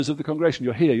of the congregation.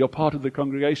 You're here. You're part of the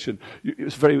congregation.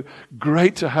 It's very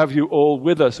great to have you all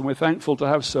with us, and we're thankful to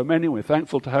have so many. We're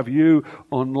thankful to have you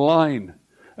online.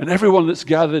 And everyone that's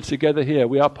gathered together here,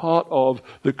 we are part of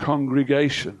the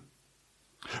congregation.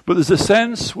 But there's a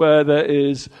sense where there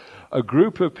is a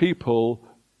group of people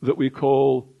that we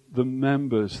call the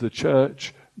members, the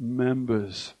church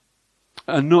members.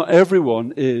 And not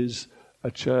everyone is a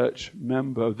church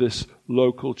member of this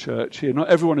local church here. Not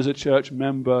everyone is a church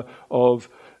member of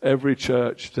every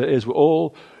church there is. We're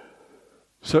all...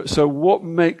 So what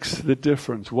makes the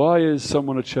difference? Why is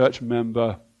someone a church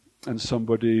member and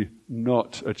somebody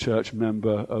not a church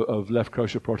member of Left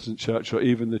Kosher Protestant Church or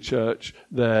even the church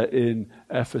there in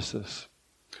Ephesus?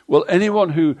 Well, anyone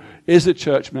who is a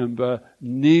church member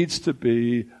needs to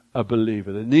be a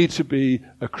believer. They need to be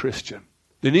a Christian.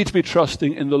 They need to be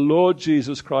trusting in the Lord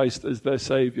Jesus Christ as their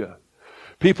Savior.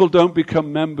 People don't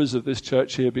become members of this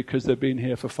church here because they've been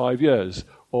here for 5 years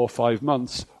or 5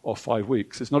 months or 5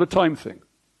 weeks. It's not a time thing.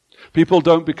 People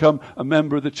don't become a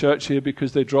member of the church here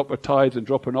because they drop a tithe and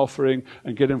drop an offering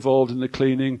and get involved in the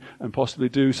cleaning and possibly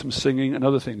do some singing and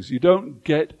other things. You don't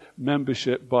get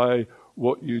membership by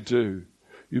what you do.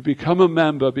 You become a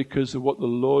member because of what the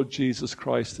Lord Jesus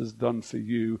Christ has done for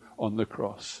you on the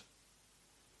cross.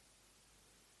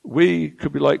 We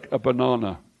could be like a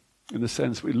banana in the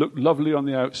sense we look lovely on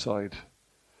the outside,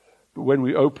 but when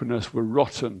we open us, we're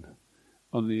rotten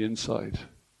on the inside.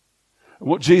 And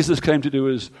what Jesus came to do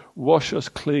is wash us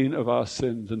clean of our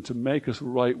sins and to make us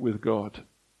right with God.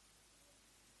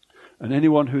 And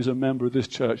anyone who's a member of this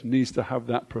church needs to have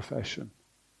that profession.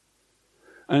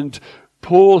 And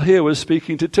Paul here was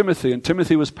speaking to Timothy, and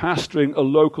Timothy was pastoring a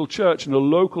local church, and a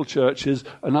local church is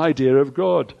an idea of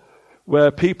God,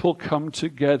 where people come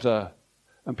together,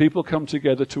 and people come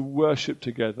together to worship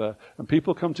together, and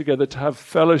people come together to have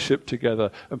fellowship together,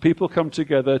 and people come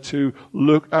together to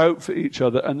look out for each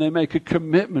other, and they make a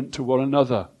commitment to one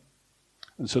another.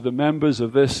 And so the members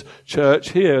of this church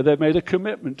here, they've made a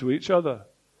commitment to each other.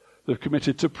 They've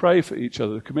committed to pray for each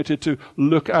other. They've committed to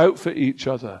look out for each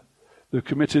other. They're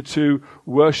committed to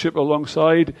worship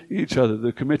alongside each other.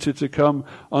 They're committed to come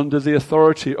under the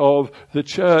authority of the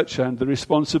church and the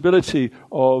responsibility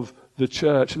of the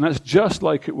church. And that's just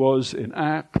like it was in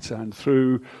Acts and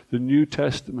through the New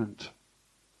Testament.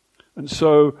 And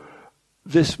so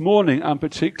this morning I'm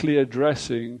particularly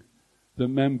addressing the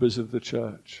members of the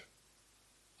church.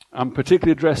 I'm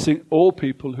particularly addressing all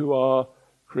people who are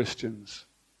Christians.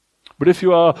 But if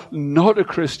you are not a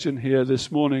Christian here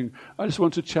this morning, I just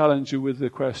want to challenge you with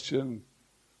the question,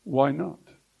 why not?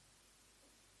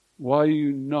 Why are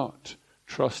you not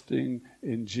trusting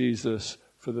in Jesus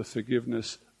for the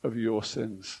forgiveness of your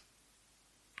sins?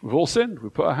 We've all sinned.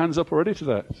 We've put our hands up already to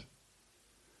that.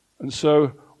 And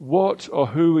so, what or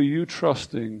who are you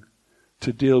trusting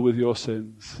to deal with your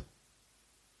sins?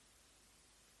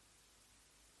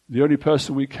 The only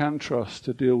person we can trust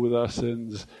to deal with our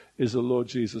sins is the Lord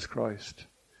Jesus Christ.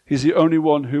 He's the only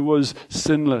one who was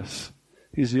sinless.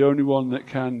 He's the only one that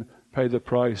can pay the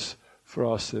price for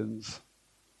our sins.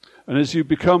 And as you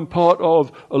become part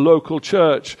of a local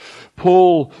church,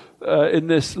 Paul, in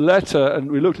this letter,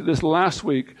 and we looked at this last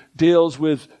week, deals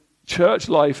with church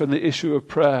life and the issue of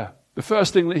prayer. The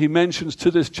first thing that he mentions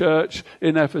to this church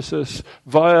in Ephesus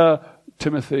via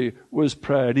Timothy was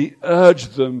prayer, and he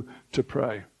urged them to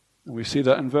pray. And we see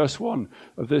that in verse 1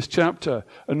 of this chapter.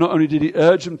 And not only did he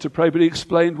urge them to pray, but he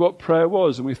explained what prayer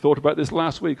was. And we thought about this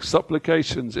last week.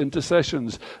 Supplications,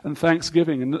 intercessions, and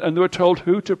thanksgiving. And they were told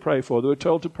who to pray for. They were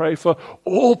told to pray for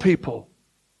all people.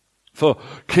 For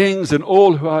kings and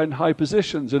all who are in high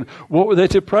positions. And what were they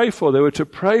to pray for? They were to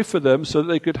pray for them so that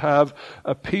they could have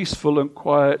a peaceful and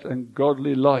quiet and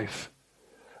godly life.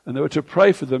 And they were to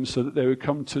pray for them so that they would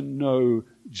come to know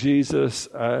Jesus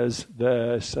as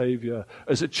their Savior.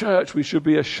 As a church, we should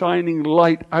be a shining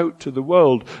light out to the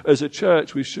world. As a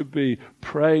church, we should be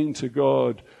praying to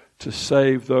God to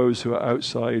save those who are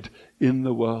outside in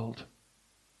the world.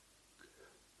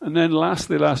 And then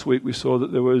lastly, last week, we saw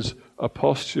that there was a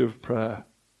posture of prayer.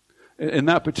 In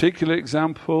that particular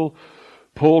example,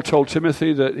 Paul told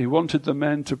Timothy that he wanted the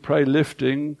men to pray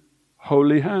lifting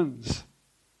holy hands.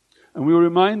 And we were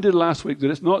reminded last week that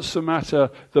it's not so matter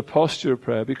the posture of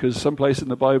prayer, because some place in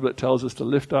the Bible it tells us to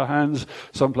lift our hands,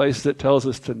 some places it tells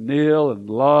us to kneel and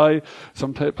lie,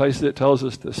 some places it tells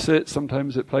us to sit,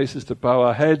 sometimes it places to bow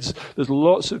our heads. There's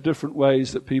lots of different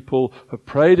ways that people have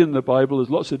prayed in the Bible. There's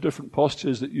lots of different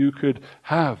postures that you could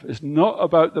have. It's not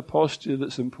about the posture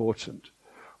that's important.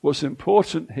 What's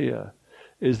important here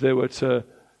is they were to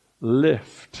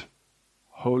lift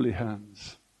holy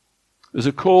hands. There's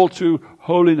a call to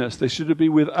holiness. They should be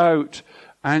without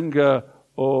anger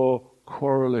or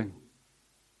quarreling.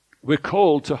 We're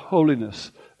called to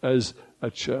holiness as a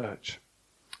church.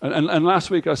 And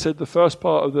last week I said the first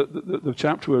part of the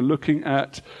chapter we're looking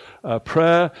at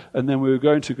prayer, and then we were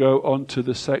going to go on to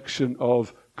the section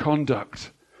of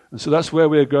conduct. And so that's where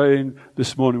we're going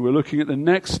this morning. We're looking at the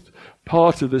next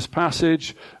part of this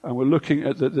passage, and we're looking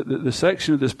at the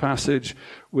section of this passage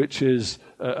which is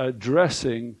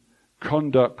addressing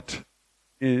conduct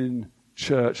in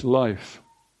church life.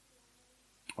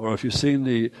 Or if you've seen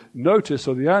the notice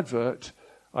or the advert,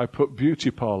 I put beauty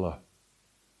parlour.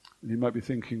 And you might be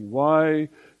thinking, why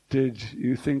did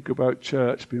you think about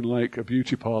church being like a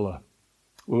beauty parlour?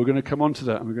 Well, we're going to come on to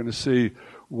that, and we're going to see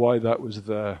why that was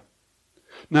there.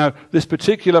 Now, this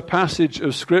particular passage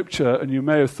of Scripture, and you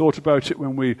may have thought about it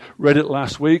when we read it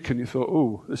last week, and you thought,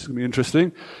 oh, this is going to be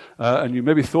interesting. And you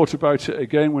maybe thought about it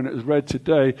again when it was read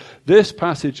today. This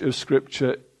passage of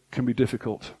Scripture can be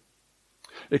difficult.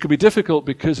 It can be difficult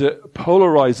because it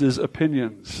polarizes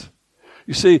opinions.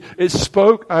 You see, it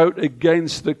spoke out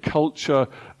against the culture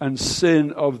and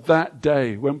sin of that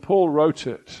day. When Paul wrote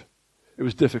it, it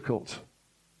was difficult.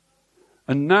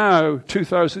 And now,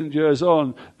 2,000 years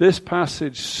on, this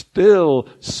passage still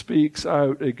speaks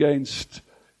out against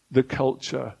the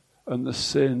culture and the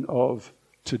sin of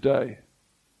today.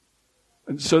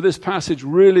 And so this passage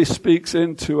really speaks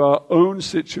into our own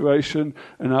situation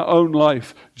and our own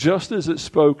life, just as it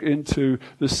spoke into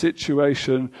the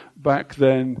situation back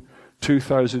then,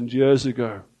 2,000 years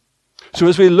ago. So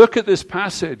as we look at this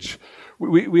passage,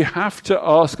 we have to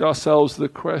ask ourselves the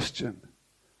question,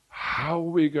 how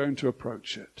are we going to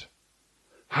approach it?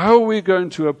 How are we going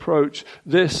to approach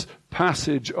this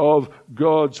passage of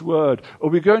God's Word? Are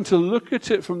we going to look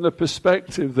at it from the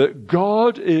perspective that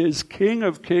God is King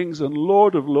of Kings and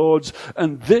Lord of Lords,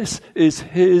 and this is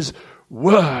His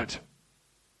Word?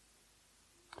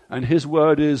 And His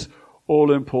Word is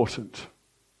all important.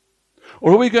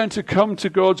 Or are we going to come to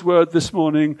God's Word this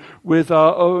morning with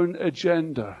our own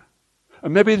agenda?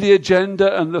 And maybe the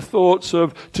agenda and the thoughts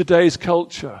of today's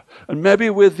culture. And maybe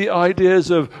with the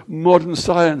ideas of modern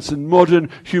science and modern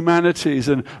humanities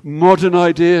and modern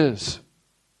ideas.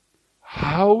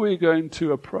 How are we going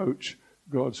to approach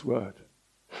God's Word?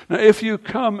 Now, if you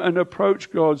come and approach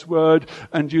God's Word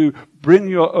and you bring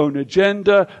your own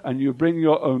agenda and you bring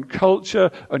your own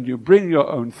culture and you bring your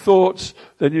own thoughts,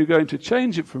 then you're going to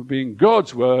change it from being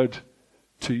God's Word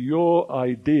to your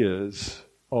ideas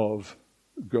of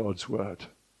God's Word.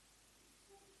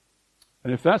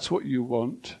 And if that's what you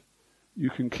want, you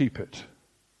can keep it.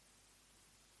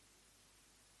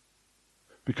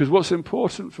 Because what's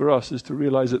important for us is to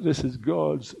realize that this is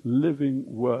God's living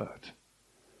Word.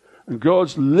 And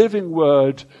God's living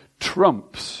Word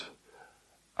trumps,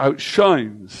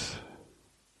 outshines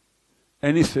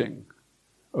anything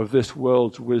of this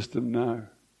world's wisdom now.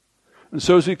 And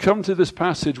so as we come to this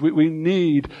passage, we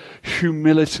need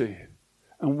humility.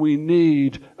 And we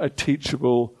need a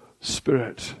teachable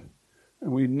spirit.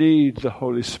 And we need the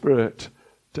Holy Spirit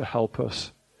to help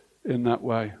us in that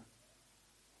way.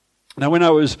 Now, when I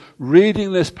was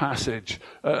reading this passage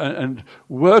and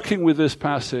working with this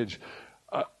passage,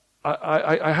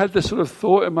 I had this sort of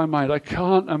thought in my mind. I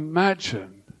can't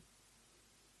imagine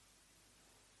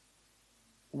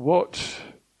what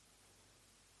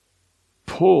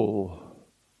Paul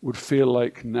would feel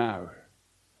like now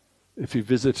if he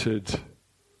visited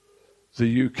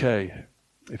the UK,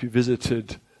 if he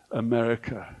visited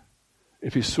America,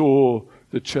 if he saw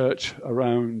the church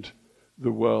around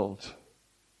the world,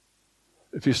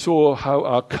 if he saw how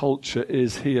our culture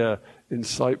is here in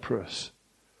Cyprus.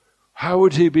 How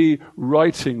would he be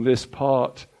writing this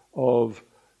part of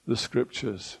the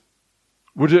Scriptures?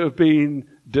 Would it have been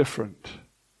different?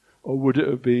 Or would it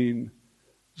have been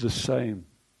the same?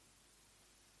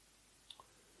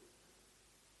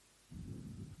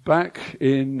 Back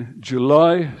in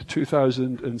July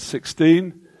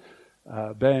 2016,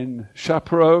 Ben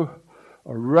Shapiro,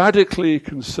 a radically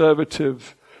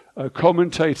conservative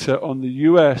commentator on the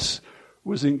US,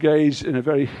 was engaged in a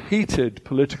very heated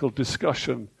political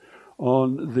discussion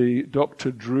on the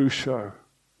Dr. Drew show.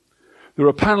 There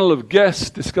were a panel of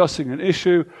guests discussing an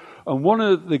issue, and one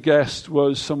of the guests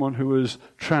was someone who was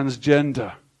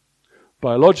transgender.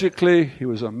 Biologically, he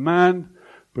was a man,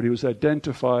 but he was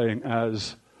identifying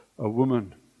as a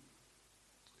woman.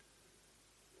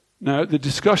 Now, the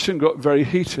discussion got very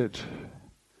heated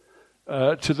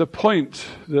to the point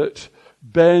that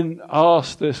Ben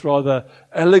asked this rather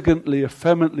elegantly,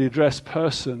 effeminately dressed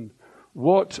person,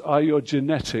 "What are your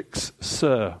genetics,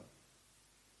 sir?"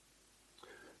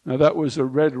 Now, that was a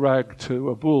red rag to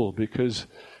a bull, because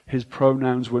his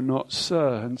pronouns were not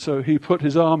sir. And so he put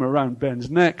his arm around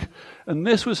Ben's neck, and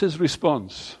this was his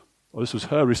response. Or this was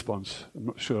her response, I'm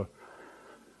not sure.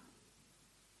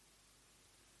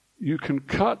 You can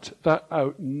cut that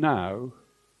out now,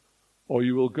 or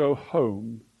you will go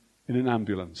home in an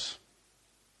ambulance.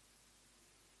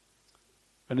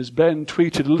 And as Ben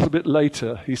tweeted a little bit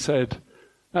later, he said,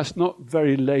 that's not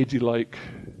very ladylike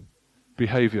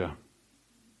behavior.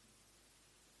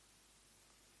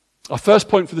 Our first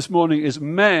point for this morning is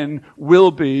men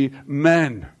will be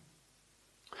men.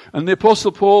 And the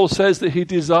Apostle Paul says that he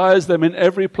desires them in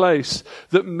every place,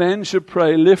 that men should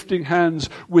pray lifting hands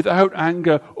without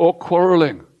anger or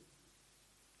quarreling.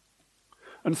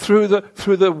 And through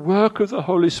the work of the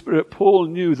Holy Spirit, Paul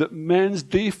knew that men's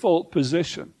default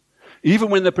position, even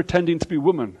when they're pretending to be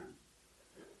women,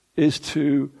 is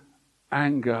to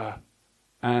anger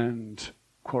and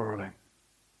quarreling.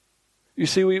 You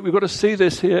see, we've got to see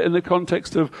this here in the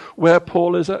context of where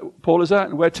Paul is at,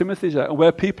 and where Timothy's at, and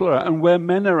where people are at, and where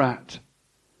men are at.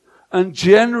 And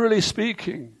generally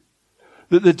speaking,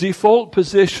 that the default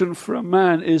position for a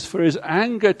man is for his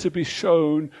anger to be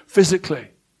shown physically,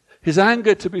 his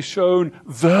anger to be shown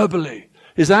verbally,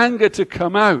 his anger to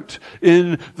come out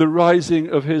in the rising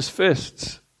of his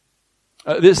fists.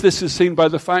 This is seen by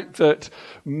the fact that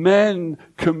men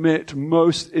commit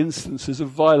most instances of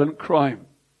violent crime.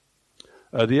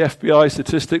 The FBI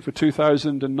statistic for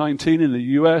 2019 in the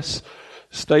US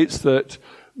states that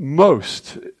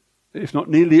most, if not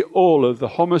nearly all, of the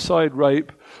homicide,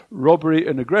 rape, robbery,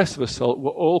 and aggressive assault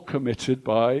were all committed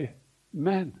by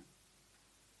men.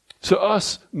 So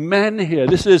us men here,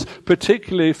 this is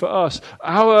particularly for us,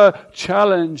 our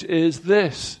challenge is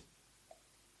this,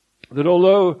 that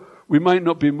although we might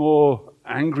not be more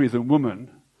angry than women,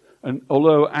 and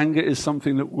although anger is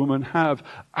something that women have,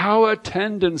 our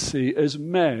tendency as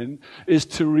men is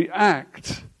to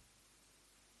react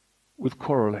with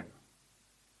quarreling.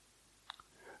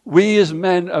 We as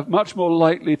men are much more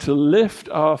likely to lift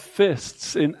our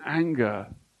fists in anger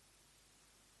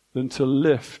than to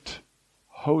lift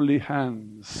holy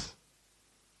hands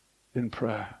in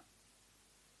prayer.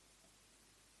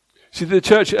 See, the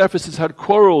church at Ephesus had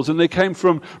quarrels, and they came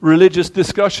from religious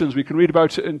discussions. We can read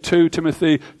about it in 2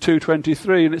 Timothy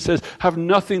 2:23, and it says, have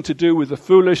nothing to do with the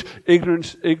foolish,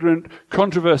 ignorant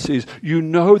controversies. You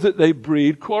know that they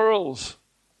breed quarrels.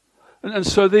 And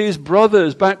so these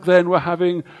brothers back then were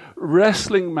having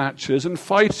wrestling matches and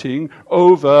fighting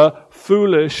over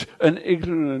foolish and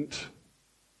ignorant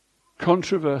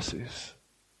controversies.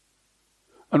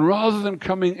 And rather than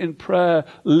coming in prayer,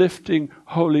 lifting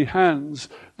holy hands,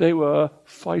 they were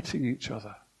fighting each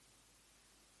other.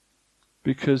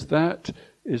 Because that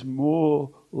is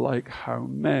more like how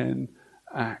men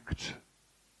act.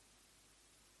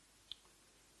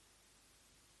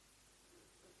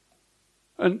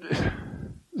 And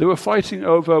they were fighting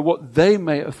over what they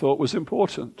may have thought was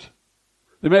important.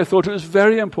 They may have thought it was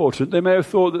very important. They may have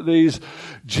thought that these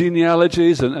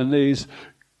genealogies and these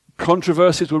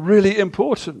controversies were really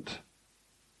important.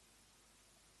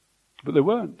 But they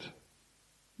weren't.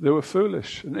 They were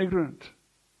foolish and ignorant.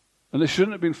 And they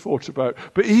shouldn't have been fought about.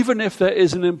 But even if there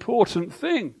is an important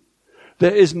thing,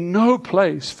 there is no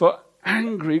place for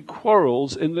angry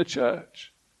quarrels in the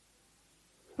church.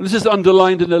 And this is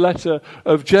underlined in the letter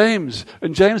of James.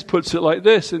 And James puts it like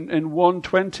this in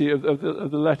 1:20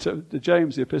 of the letter to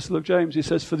James, the epistle of James. He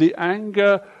says, for the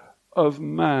anger of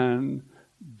man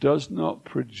does not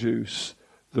produce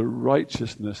the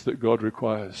righteousness that God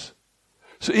requires.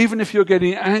 So even if you're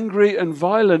getting angry and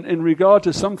violent in regard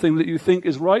to something that you think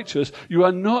is righteous, you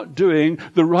are not doing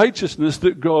the righteousness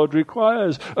that God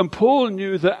requires. And Paul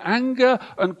knew that anger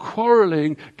and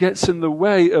quarreling gets in the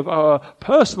way of our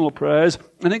personal prayers,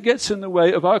 and it gets in the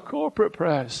way of our corporate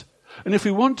prayers. And if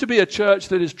we want to be a church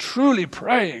that is truly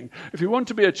praying, if we want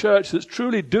to be a church that's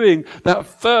truly doing that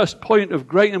first point of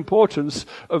great importance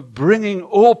of bringing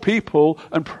all people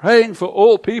and praying for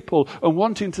all people and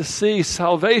wanting to see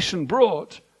salvation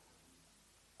brought,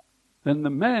 then the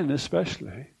men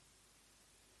especially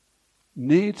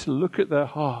need to look at their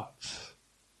hearts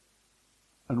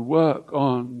and work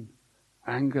on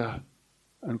anger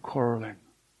and quarreling.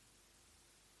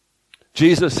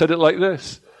 Jesus said it like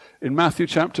this. In Matthew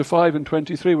chapter 5 and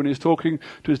 23, when he was talking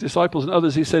to his disciples and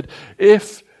others, he said,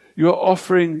 if you're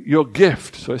offering your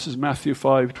gift, so this is Matthew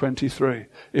 5:23,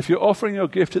 if you're offering your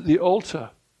gift at the altar,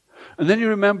 and then you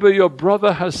remember your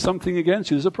brother has something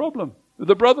against you, there's a problem with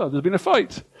the brother, there's been a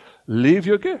fight, leave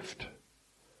your gift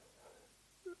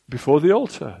before the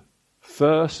altar.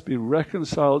 First be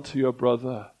reconciled to your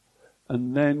brother,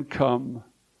 and then come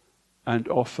and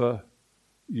offer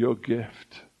your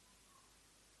gift.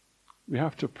 we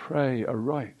have to pray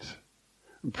aright.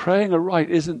 And praying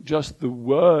aright isn't just the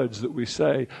words that we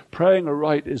say. Praying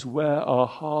aright is where our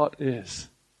heart is.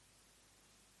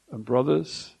 And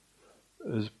brothers,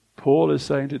 as Paul is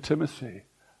saying to Timothy,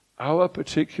 our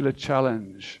particular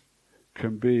challenge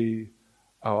can be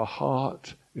our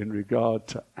heart in regard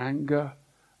to anger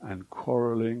and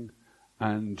quarreling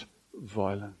and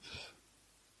violence.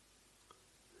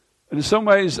 And in some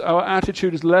ways, our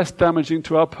attitude is less damaging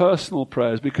to our personal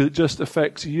prayers because it just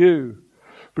affects you.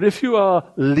 But if you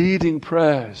are leading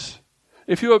prayers,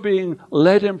 if you are being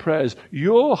led in prayers,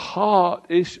 your heart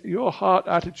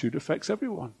attitude affects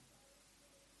everyone.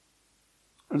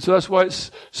 And so that's why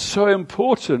it's so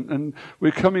important, and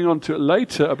we're coming on to it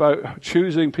later about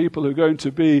choosing people who are going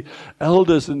to be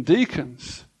elders and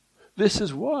deacons. This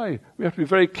is why we have to be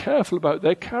very careful about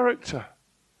their character.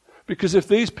 Because if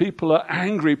these people are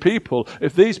angry people,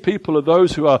 if these people are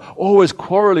those who are always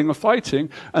quarreling or fighting,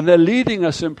 and they're leading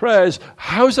us in prayers,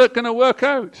 how's that going to work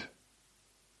out?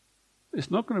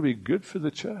 It's not going to be good for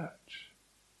the church.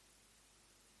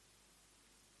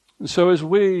 And so as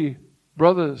we,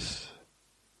 brothers,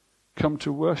 come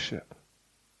to worship,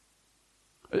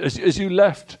 as you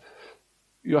left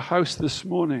your house this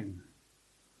morning,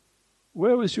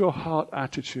 where was your heart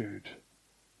attitude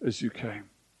as you came?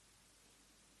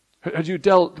 Had you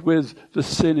dealt with the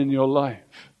sin in your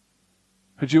life?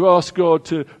 Had you asked God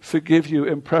to forgive you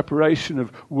in preparation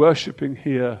of worshipping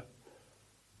here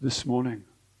this morning?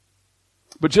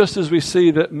 But just as we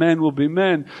see that men will be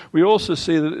men, we also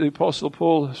see that the Apostle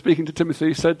Paul, speaking to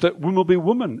Timothy, said that women will be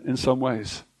women in some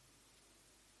ways.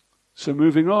 So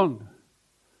moving on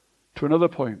to another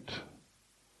point.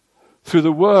 Through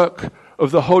the work of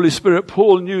the Holy Spirit,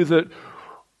 Paul knew that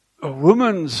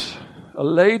a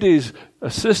lady's,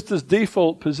 a sister's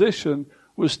default position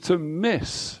was to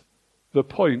miss the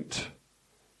point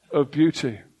of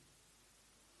beauty.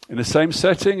 In the same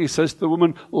setting, he says to the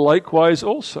woman, likewise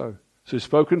also. So he's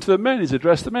spoken to the men, he's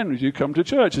addressed the men. As you come to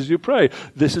church, as you pray,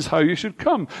 this is how you should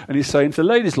come. And he's saying to the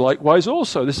ladies, likewise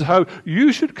also, this is how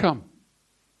you should come.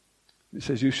 He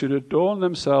says, you should adorn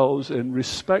themselves in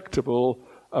respectable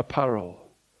apparel,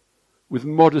 with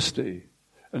modesty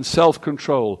and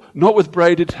self-control, not with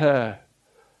braided hair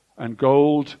and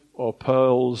gold or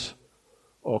pearls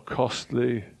or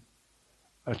costly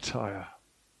attire.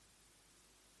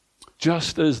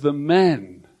 Just as the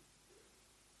men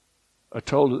are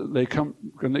told that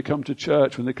when they come to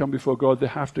church, when they come before God, they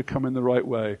have to come in the right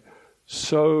way,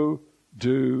 so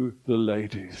do the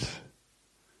ladies.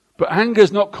 But anger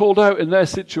is not called out in their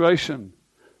situation.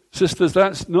 Sisters,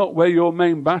 that's not where your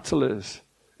main battle is.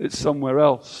 It's somewhere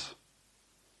else.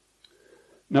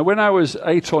 Now, when I was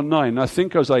 8 or 9, I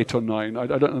think I was 8 or 9, I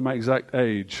don't know my exact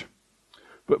age,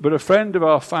 but a friend of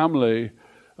our family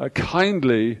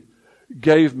kindly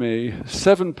gave me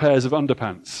 7 pairs of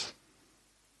underpants.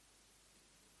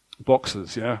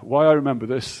 Boxers, yeah? Why I remember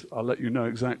this, I'll let you know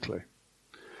exactly.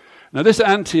 Now, this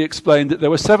auntie explained that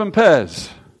there were 7 pairs,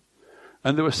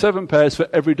 and there were 7 pairs for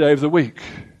every day of the week.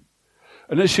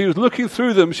 And as she was looking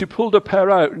through them, she pulled a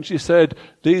pair out and she said,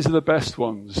 these are the best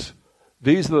ones.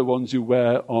 These are the ones you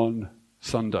wear on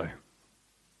Sunday.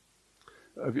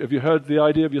 Have you heard the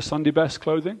idea of your Sunday best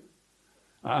clothing?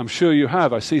 I'm sure you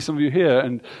have. I see some of you here,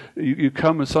 and you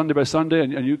come on Sunday by Sunday,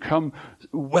 and you come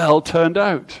well turned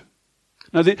out.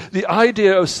 Now, the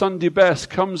idea of Sunday best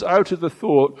comes out of the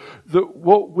thought that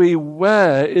what we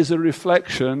wear is a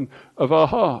reflection of our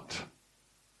heart.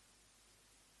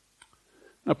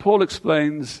 Now, Paul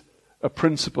explains a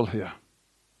principle here.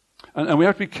 And we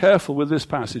have to be careful with this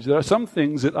passage. There are some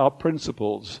things that are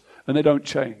principles, and they don't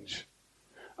change.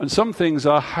 And some things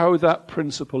are how that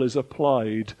principle is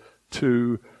applied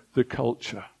to the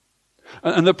culture.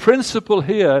 And the principle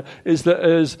here is that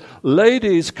as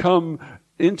ladies come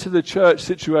into the church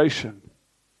situation,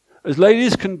 as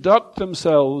ladies conduct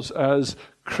themselves as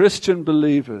Christian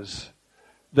believers,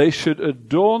 they should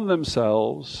adorn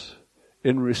themselves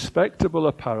in respectable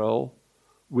apparel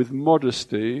with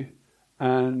modesty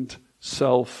and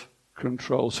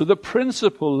self-control. So the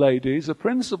principle, ladies, the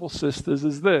principle, sisters,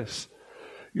 is this.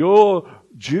 Your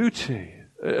duty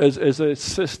as a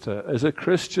sister, as a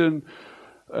Christian,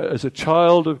 as a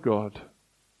child of God,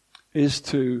 is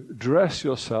to dress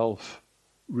yourself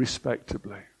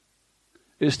respectably,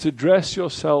 is to dress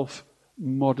yourself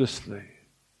modestly,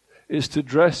 is to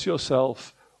dress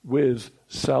yourself with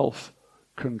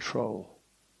self-control.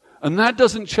 And that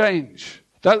doesn't change.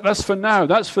 That's for now.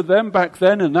 That's for them back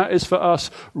then, and that is for us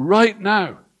right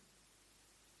now.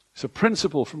 It's a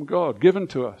principle from God given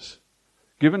to us.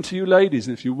 given to you ladies.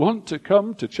 And if you want to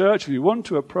come to church, if you want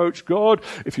to approach God,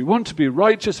 if you want to be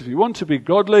righteous, if you want to be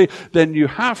godly, then you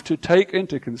have to take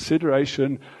into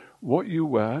consideration what you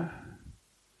wear.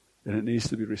 And it needs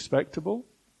to be respectable.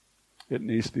 It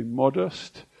needs to be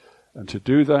modest. And to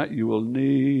do that, you will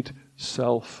need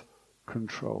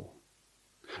self-control.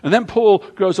 And then Paul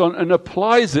goes on and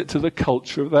applies it to the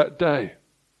culture of that day.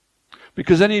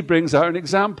 Because then he brings out an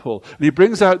example. And he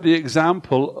brings out the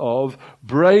example of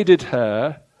braided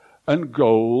hair and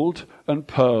gold and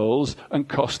pearls and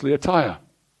costly attire.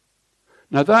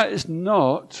 Now that is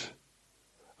not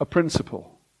a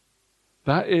principle.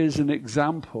 That is an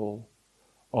example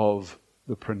of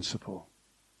the principle.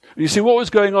 And you see what was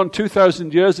going on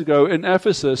 2,000 years ago in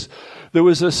Ephesus? There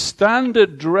was a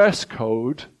standard dress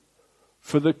code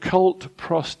for the cult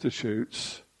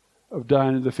prostitutes of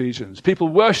Diana of the Ephesians. People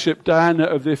worshipped Diana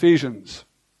of the Ephesians.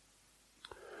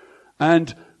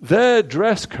 And their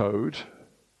dress code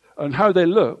and how they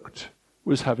looked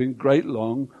was having great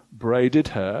long braided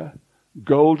hair,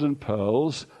 gold and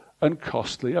pearls, and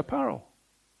costly apparel.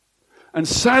 And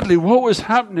sadly, what was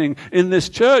happening in this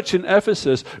church in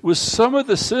Ephesus was some of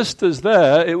the sisters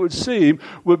there, it would seem,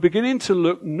 were beginning to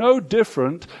look no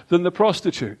different than the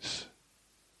prostitutes.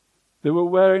 They were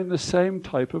wearing the same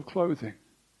type of clothing.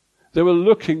 They were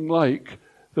looking like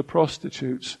the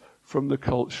prostitutes from the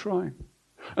cult shrine.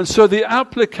 And so the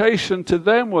application to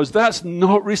them was, that's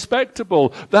not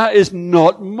respectable. That is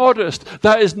not modest.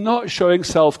 That is not showing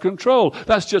self-control.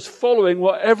 That's just following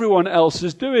what everyone else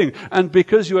is doing. And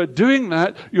because you are doing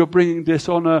that, you're bringing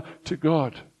dishonor to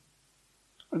God.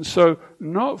 And so,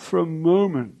 not for a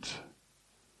moment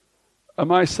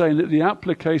am I saying that the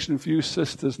application for you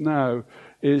sisters now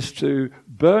is to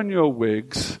burn your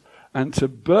wigs and to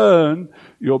burn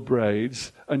your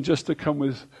braids and just to come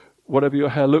with whatever your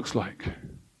hair looks like.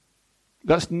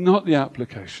 That's not the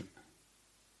application.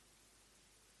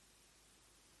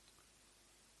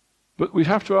 But we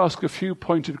have to ask a few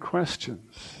pointed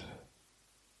questions.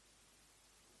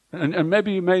 And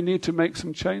maybe you may need to make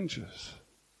some changes.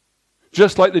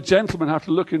 Just like the gentlemen have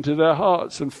to look into their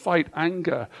hearts and fight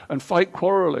anger and fight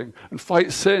quarreling and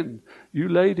fight sin, you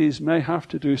ladies may have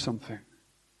to do something.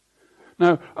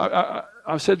 Now,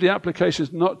 I've said the application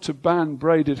is not to ban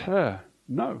braided hair.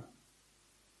 No.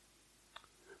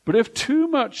 But if too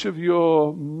much of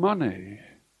your money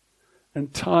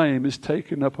and time is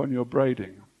taken up on your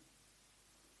braiding,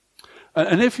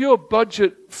 and if your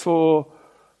budget for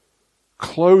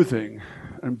clothing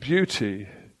and beauty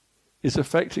is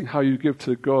affecting how you give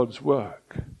to God's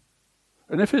work,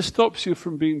 and if it stops you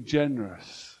from being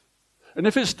generous, and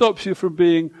if it stops you from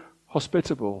being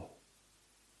hospitable,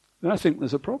 then I think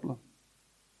there's a problem.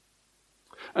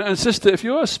 And sister, if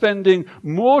you are spending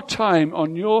more time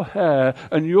on your hair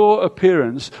and your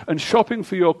appearance and shopping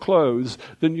for your clothes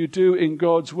than you do in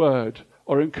God's word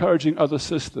or encouraging other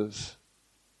sisters,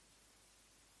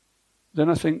 then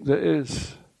I think there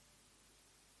is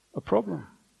a problem.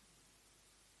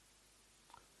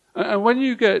 And when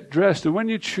you get dressed and when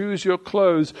you choose your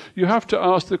clothes, you have to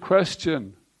ask the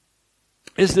question,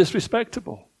 is this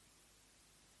respectable?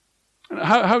 And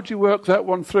how do you work that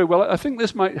one through? Well, I think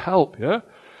this might help, yeah?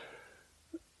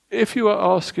 If you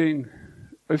are asking,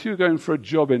 if you're going for a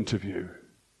job interview,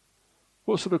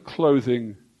 what sort of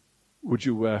clothing would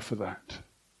you wear for that?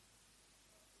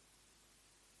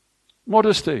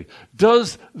 Modesty.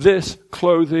 Does this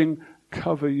clothing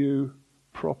cover you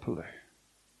properly?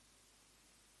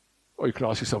 Or you could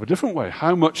ask yourself a different way.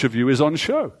 How much of you is on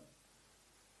show?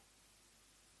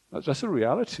 That's the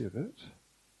reality of it.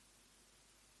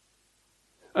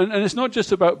 And it's not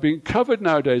just about being covered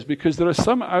nowadays, because there are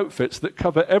some outfits that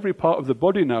cover every part of the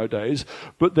body nowadays,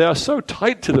 but they are so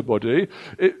tight to the body,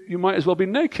 you might as well be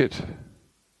naked.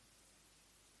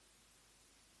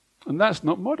 And that's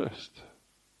not modest.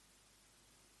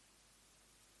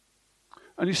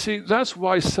 And you see, that's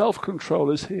why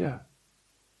self-control is here.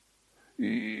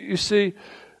 You see,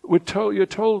 you're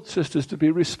told, sisters, to be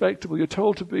respectable. You're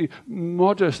told to be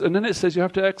modest. And then it says you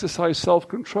have to exercise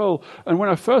self-control. And when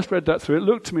I first read that through, it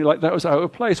looked to me like that was out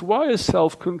of place. Why is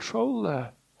self-control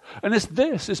there? And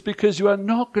it's because you are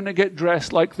not going to get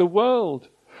dressed like the world.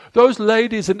 Those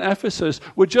ladies in Ephesus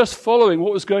were just following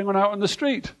what was going on out on the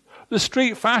street. The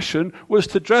street fashion was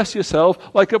to dress yourself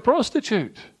like a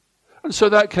prostitute. And so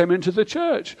that came into the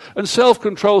church. And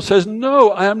self-control says,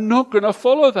 no, I am not going to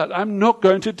follow that. I'm not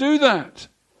going to do that.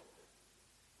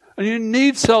 And you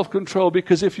need self-control,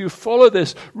 because if you follow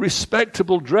this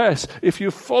respectable dress, if you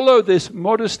follow this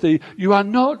modesty, you are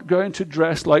not going to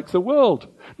dress like the world.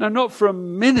 Now, not for a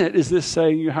minute is this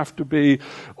saying you have to be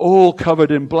all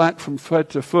covered in black from head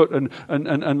to foot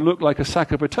and look like a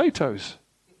sack of potatoes.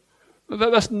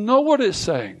 That's not what it's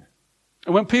saying.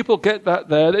 And when people get that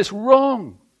there, it's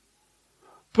wrong.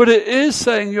 But it is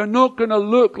saying you're not going to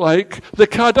look like the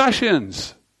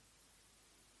Kardashians.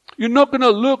 You're not going to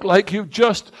look like you've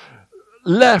just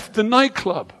left the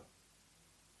nightclub.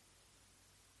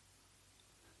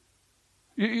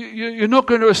 You're not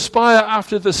going to aspire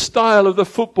after the style of the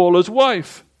footballer's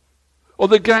wife or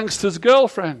the gangster's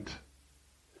girlfriend.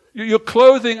 Your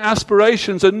clothing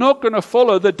aspirations are not going to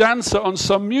follow the dancer on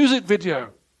some music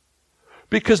video.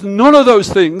 Because none of those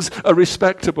things are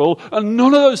respectable, and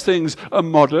none of those things are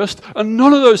modest, and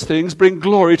none of those things bring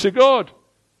glory to God.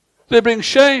 They bring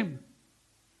shame.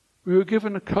 We were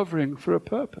given a covering for a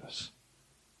purpose.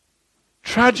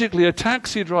 Tragically, a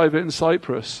taxi driver in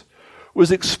Cyprus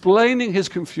was explaining his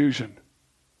confusion.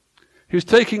 He was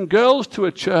taking girls to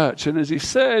a church, and as he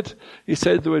said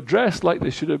they were dressed like they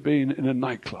should have been in a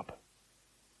nightclub.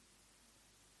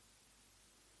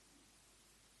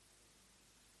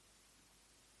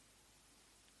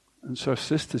 And so,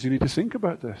 sisters, you need to think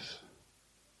about this.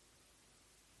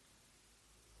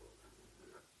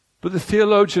 But the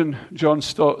theologian John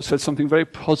Stott said something very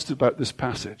positive about this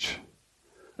passage.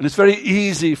 And it's very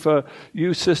easy for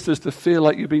you sisters to feel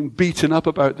like you're being beaten up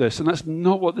about this, and that's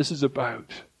not what this is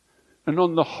about. And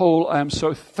on the whole, I am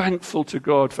so thankful to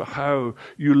God for how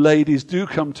you ladies do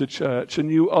come to church,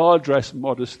 and you are dressed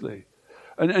modestly,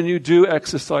 and you do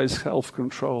exercise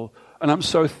self-control. And I'm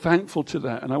so thankful to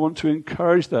that, and I want to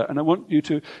encourage that, and I want you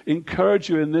to encourage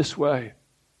you in this way.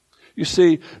 You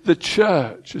see, the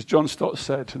church, as John Stott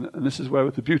said, and this is where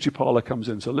the beauty parlor comes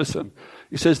in, so listen.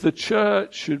 He says the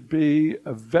church should be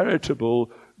a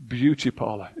veritable beauty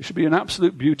parlor. It should be an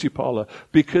absolute beauty parlor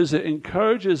because it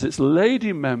encourages its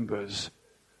lady members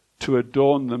to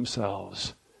adorn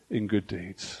themselves in good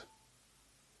deeds.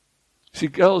 See,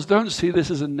 girls, don't see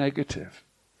this as a negative.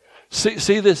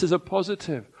 See this as a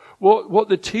positive. What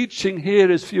the teaching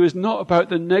here is for you is not about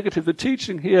the negative. The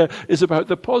teaching here is about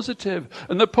the positive.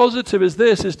 And the positive is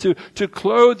this, is to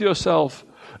clothe yourself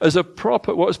as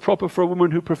what is proper for a woman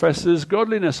who professes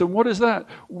godliness. And what is that?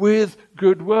 With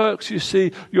good works. You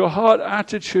see, your heart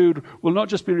attitude will not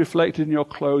just be reflected in your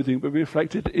clothing, but be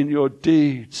reflected in your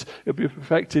deeds. It'll be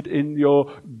reflected in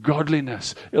your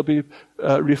godliness. It'll be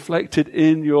reflected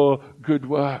in your good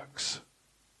works.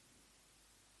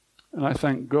 And I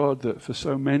thank God that for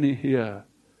so many here,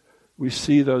 we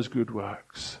see those good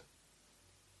works.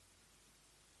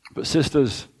 But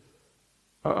sisters,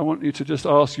 I want you to just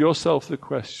ask yourself the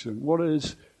question, what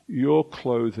is your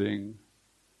clothing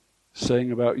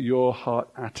saying about your heart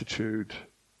attitude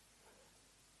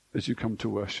as you come to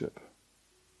worship?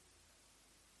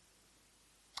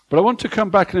 But I want to come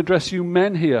back and address you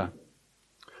men here,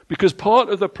 because part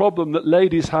of the problem that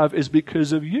ladies have is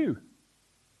because of you.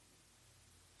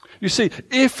 You see,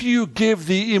 if you give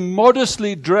the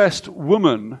immodestly dressed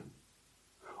woman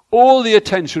all the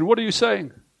attention, what are you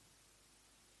saying?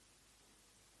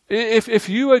 If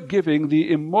you are giving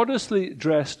the immodestly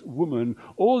dressed woman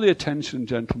all the attention,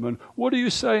 gentlemen, what are you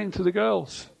saying to the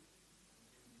girls?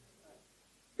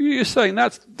 You're saying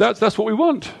that's what we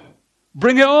want.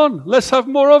 Bring it on. Let's have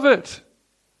more of it.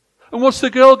 And what's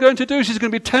the girl going to do? She's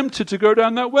going to be tempted to go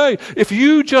down that way. If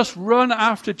you just run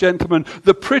after, gentlemen,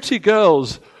 the pretty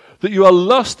girls that you are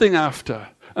lusting after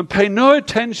and pay no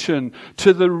attention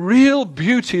to the real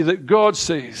beauty that God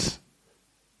sees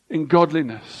in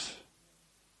godliness,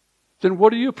 then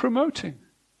what are you promoting?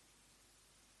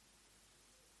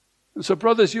 And so,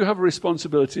 brothers, you have a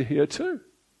responsibility here too.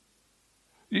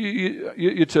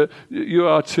 You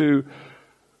are to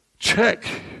check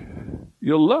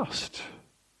your lust.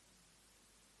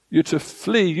 You're to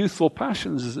flee youthful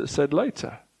passions, as it said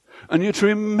later. And you're to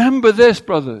remember this,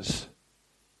 brothers,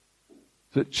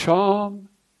 that charm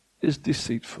is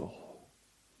deceitful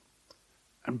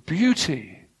and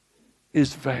beauty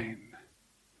is vain.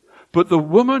 But the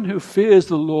woman who fears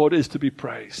the Lord is to be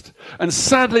praised. And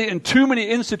sadly, in too many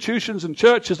institutions and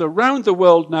churches around the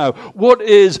world now, what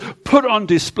is put on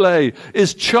display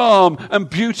is charm and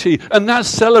beauty, and that's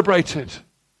celebrated.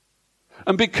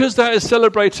 And because that is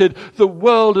celebrated, the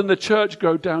world and the church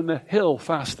go down the hill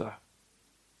faster.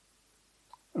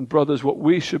 And brothers, what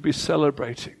we should be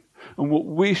celebrating and what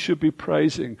we should be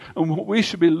praising and what we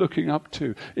should be looking up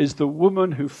to is the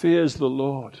woman who fears the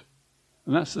Lord.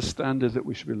 And that's the standard that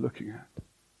we should be looking at.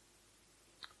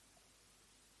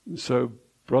 And so,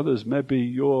 brothers, maybe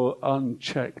your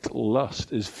unchecked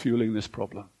lust is fueling this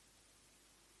problem.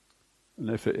 And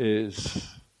if it is,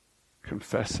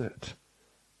 confess it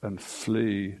and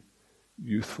flee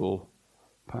youthful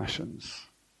passions.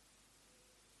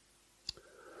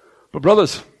 But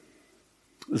brothers,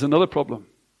 there's another problem.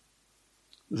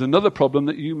 There's another problem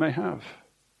that you may have.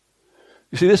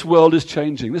 You see, this world is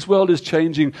changing. This world is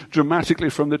changing dramatically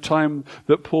from the time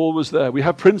that Paul was there. We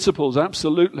have principles,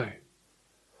 absolutely.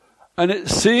 And it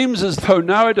seems as though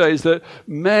nowadays that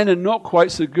men are not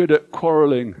quite so good at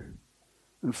quarreling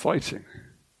and fighting.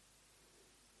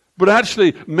 But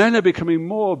actually, men are becoming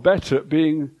better at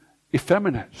being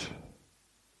effeminate.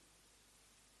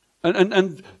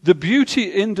 And the beauty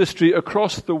industry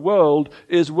across the world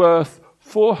is worth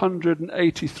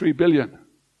 $483 billion.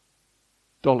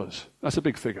 That's a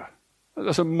big figure.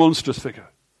 That's a monstrous figure.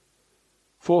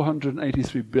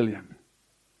 483 billion.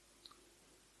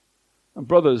 And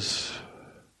brothers,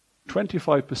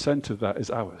 25% of that is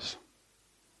ours.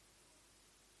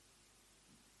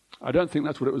 I don't think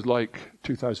that's what it was like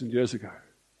 2,000 years ago.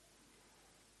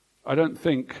 I don't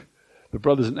think the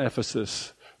brothers in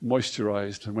Ephesus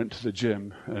moisturized and went to the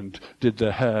gym and did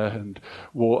their hair and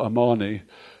wore Armani.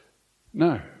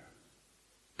 No.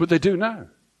 But they do now.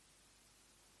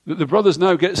 The brothers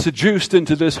now get seduced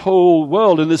into this whole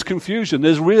world and there's confusion.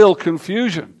 There's real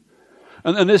confusion.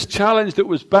 And this challenge that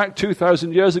was back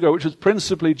 2,000 years ago, which was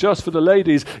principally just for the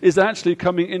ladies, is actually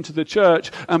coming into the church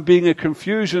and being a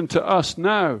confusion to us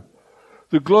now.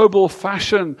 The global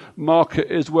fashion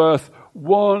market is worth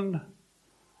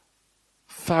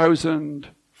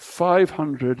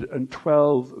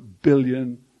 $1,512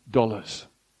 billion.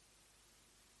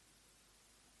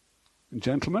 And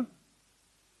gentlemen,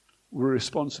 we're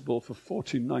responsible for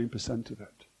 49% of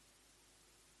it.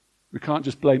 We can't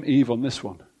just blame Eve on this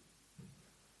one.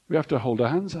 We have to hold our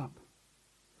hands up.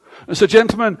 And so,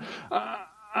 gentlemen,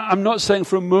 I'm not saying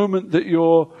for a moment that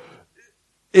your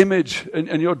image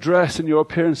and your dress and your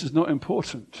appearance is not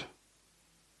important.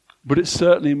 But it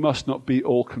certainly must not be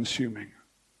all-consuming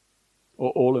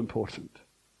or all-important.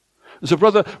 And so,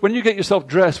 brother, when you get yourself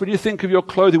dressed, when you think of your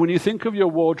clothing, when you think of your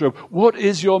wardrobe, what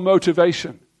is your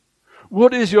motivation?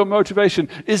 What is your motivation?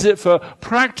 Is it for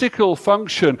practical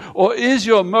function, or is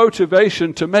your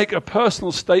motivation to make a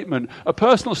personal statement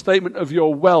of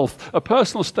your wealth, a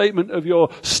personal statement of your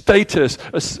status,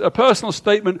 a personal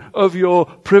statement of your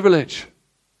privilege?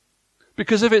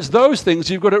 Because if it's those things,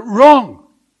 you've got it wrong.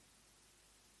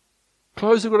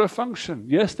 Clothes have got a function.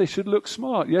 Yes, they should look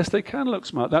smart. Yes, they can look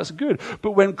smart. That's good.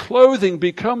 But when clothing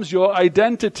becomes your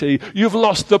identity, you've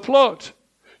lost the plot.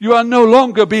 You are no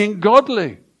longer being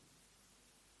godly.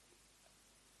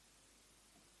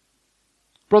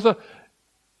 Brother,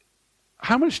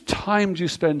 how much time do you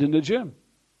spend in the gym?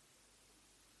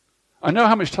 I know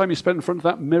how much time you spend in front of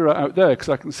that mirror out there, because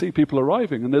I can see people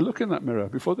arriving and they look in that mirror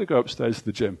before they go upstairs to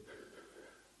the gym.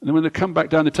 And then when they come back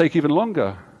down, they take even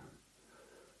longer.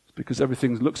 It's because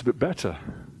everything looks a bit better.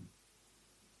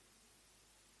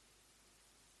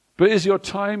 But is your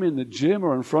time in the gym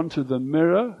or in front of the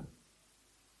mirror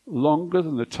longer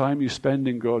than the time you spend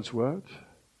in God's Word?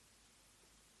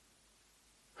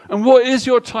 And what is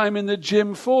your time in the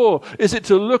gym for? Is it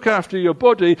to look after your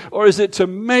body, or is it to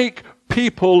make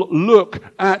people look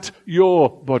at your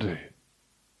body?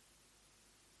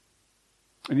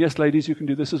 And yes, ladies, you can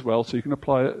do this as well, so you can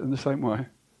apply it in the same way.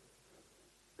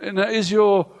 And that is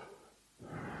your...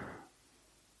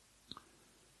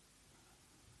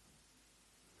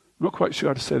 I'm not quite sure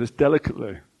how to say this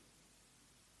delicately.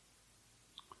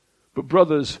 But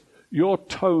brothers, your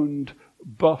toned,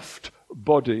 buffed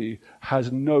body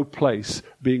has no place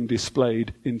being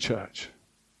displayed in church.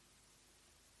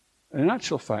 And in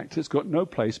actual fact, it's got no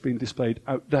place being displayed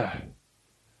out there.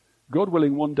 God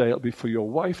willing, one day it'll be for your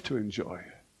wife to enjoy,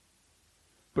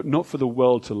 but not for the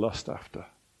world to lust after.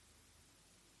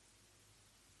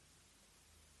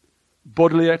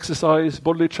 Bodily exercise,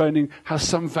 bodily training has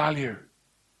some value.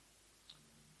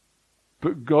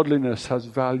 But godliness has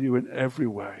value in every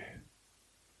way.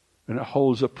 And it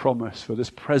holds a promise for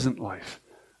this present life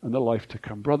and the life to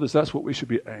come. Brothers, that's what we should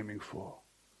be aiming for.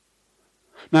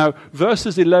 Now,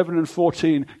 verses 11 and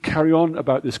 14 carry on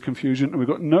about this confusion, and we've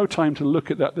got no time to look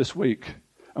at that this week.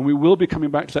 And we will be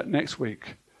coming back to that next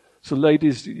week. So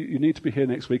ladies, you need to be here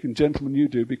next week, and gentlemen, you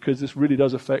do, because this really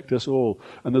does affect us all.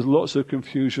 And there's lots of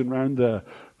confusion around there.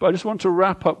 But I just want to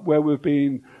wrap up where we've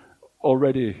been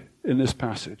already in this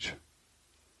passage.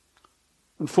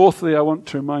 And fourthly, I want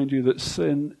to remind you that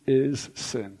sin is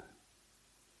sin.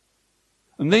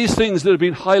 And these things that have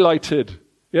been highlighted,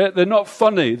 they're not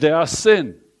funny, they are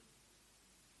sin.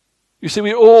 You see,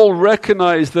 we all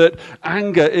recognize that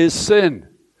anger is sin.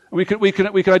 And we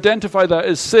can identify that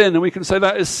as sin, and we can say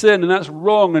that is sin, and that's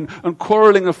wrong, and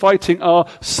quarreling and fighting are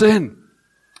sin.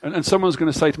 And someone's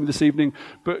going to say to me this evening,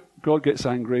 but God gets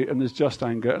angry, and there's just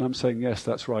anger. And I'm saying, yes,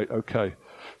 that's right, okay.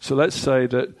 So let's say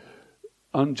that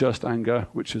unjust anger,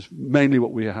 which is mainly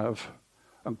what we have,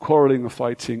 and quarreling and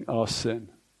fighting are sin.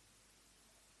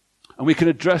 And we can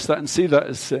address that and see that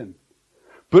as sin.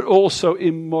 But also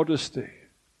immodesty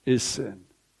is sin.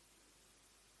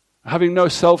 Having no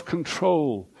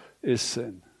self-control is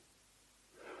sin.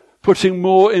 Putting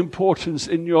more importance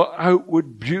in your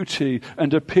outward beauty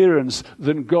and appearance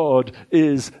than God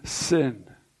is sin.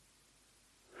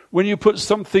 When you put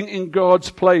something in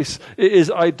God's place, it is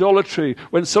idolatry.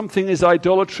 When something is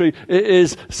idolatry, it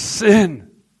is sin.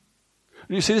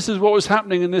 And you see, this is what was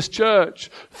happening in this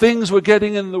church. Things were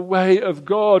getting in the way of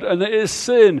God, and it is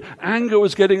sin. Anger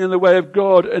was getting in the way of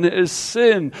God, and it is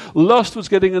sin. Lust was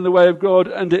getting in the way of God,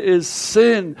 and it is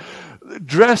sin.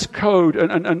 Dress code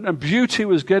and beauty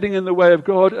was getting in the way of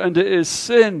God, and it is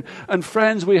sin. And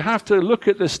friends, we have to look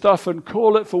at this stuff and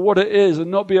call it for what it is,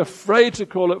 and not be afraid to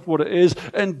call it for what it is,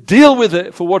 and deal with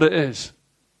it for what it is.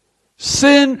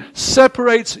 Sin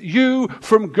separates you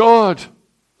from God.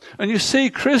 And you see,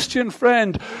 Christian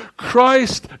friend,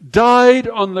 Christ died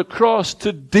on the cross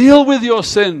to deal with your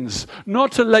sins,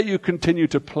 not to let you continue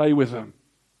to play with them.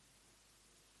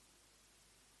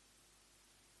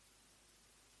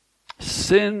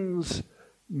 Sins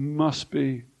must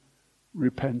be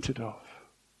repented of.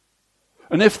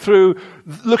 And if through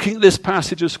looking at this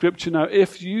passage of Scripture now,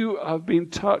 if you have been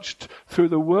touched through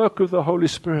the work of the Holy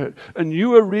Spirit and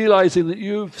you are realizing that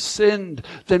you've sinned,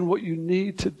 then what you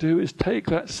need to do is take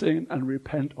that sin and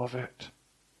repent of it.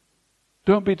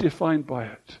 Don't be defined by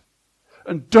it.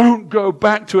 And don't go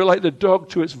back to it like the dog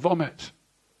to its vomit.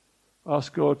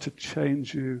 Ask God to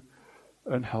change you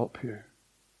and help you.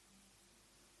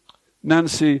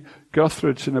 Nancy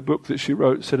Guthridge, in a book that she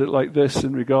wrote, said it like this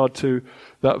in regard to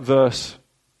that verse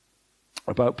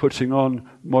about putting on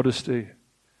modesty.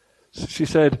 She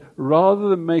said, rather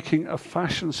than making a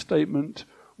fashion statement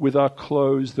with our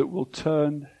clothes that will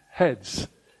turn heads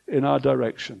in our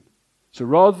direction. So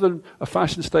rather than a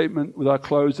fashion statement with our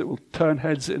clothes that will turn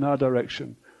heads in our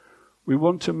direction, we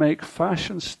want to make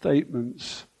fashion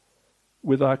statements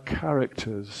with our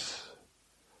characters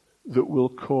that will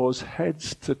cause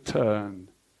heads to turn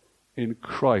in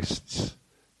Christ's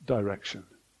direction.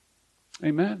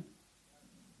 Amen.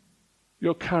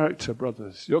 Your character,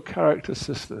 brothers, your character,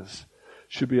 sisters,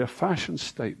 should be a fashion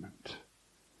statement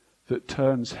that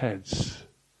turns heads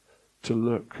to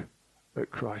look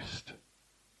at Christ.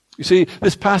 You see,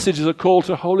 this passage is a call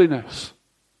to holiness.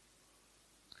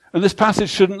 And this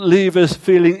passage shouldn't leave us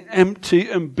feeling empty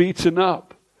and beaten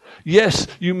up. Yes,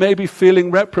 you may be feeling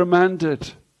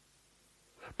reprimanded.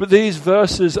 But these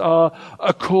verses are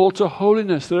a call to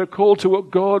holiness. They're a call to what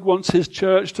God wants His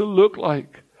church to look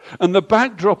like. And the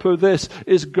backdrop of this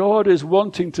is God is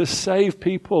wanting to save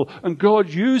people. And God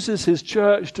uses His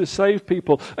church to save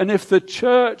people. And if the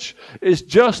church is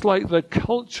just like the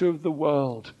culture of the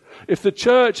world, if the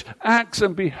church acts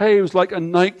and behaves like a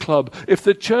nightclub, if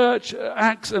the church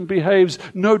acts and behaves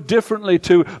no differently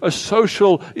to a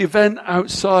social event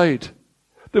outside,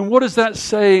 then what is that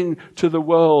saying to the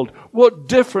world? What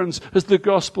difference has the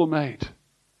gospel made?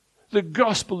 The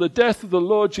gospel, the death of the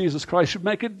Lord Jesus Christ, should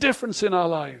make a difference in our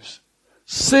lives.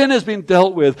 Sin has been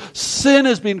dealt with. Sin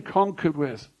has been conquered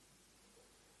with.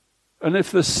 And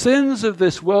if the sins of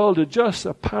this world are just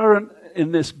apparent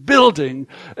in this building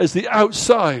as the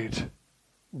outside,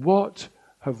 what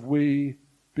have we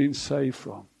been saved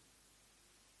from?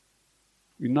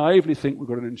 We naively think we've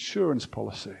got an insurance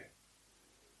policy.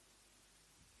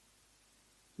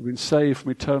 We've been saved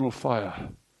from eternal fire,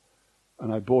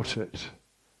 and I bought it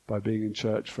by being in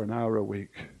church for an hour a week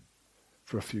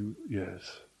for a few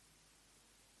years.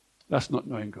 That's not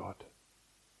knowing God.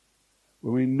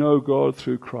 When we know God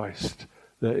through Christ,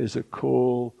 there is a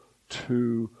call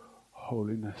to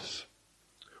holiness.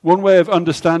 One way of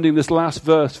understanding this last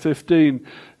verse, 15,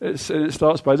 it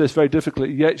starts by this, very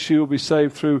difficultly, yet she will be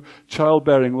saved through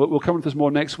childbearing. We'll come to this more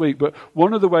next week, but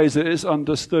one of the ways it is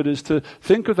understood is to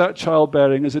think of that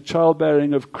childbearing as a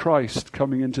childbearing of Christ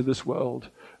coming into this world,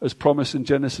 as promised in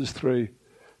Genesis 3,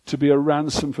 to be a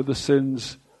ransom for the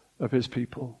sins of His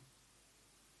people.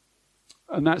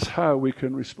 And that's how we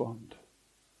can respond.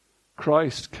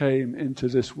 Christ came into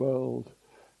this world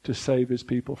to save His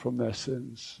people from their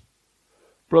sins.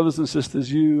 Brothers and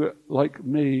sisters, you, like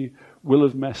me, will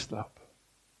have messed up.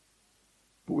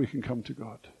 But we can come to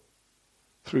God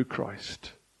through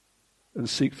Christ and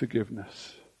seek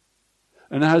forgiveness.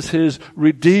 And as His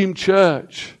redeemed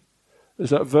church,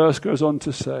 as that verse goes on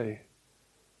to say,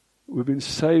 we've been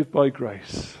saved by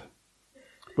grace.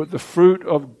 But the fruit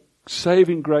of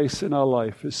saving grace in our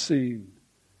life is seen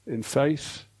in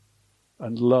faith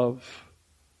and love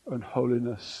and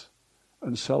holiness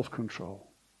and self-control.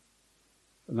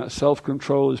 And that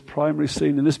self-control is primarily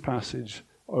seen in this passage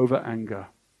over anger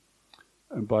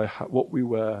and by what we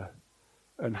wear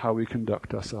and how we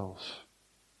conduct ourselves.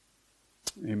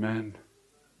 Amen.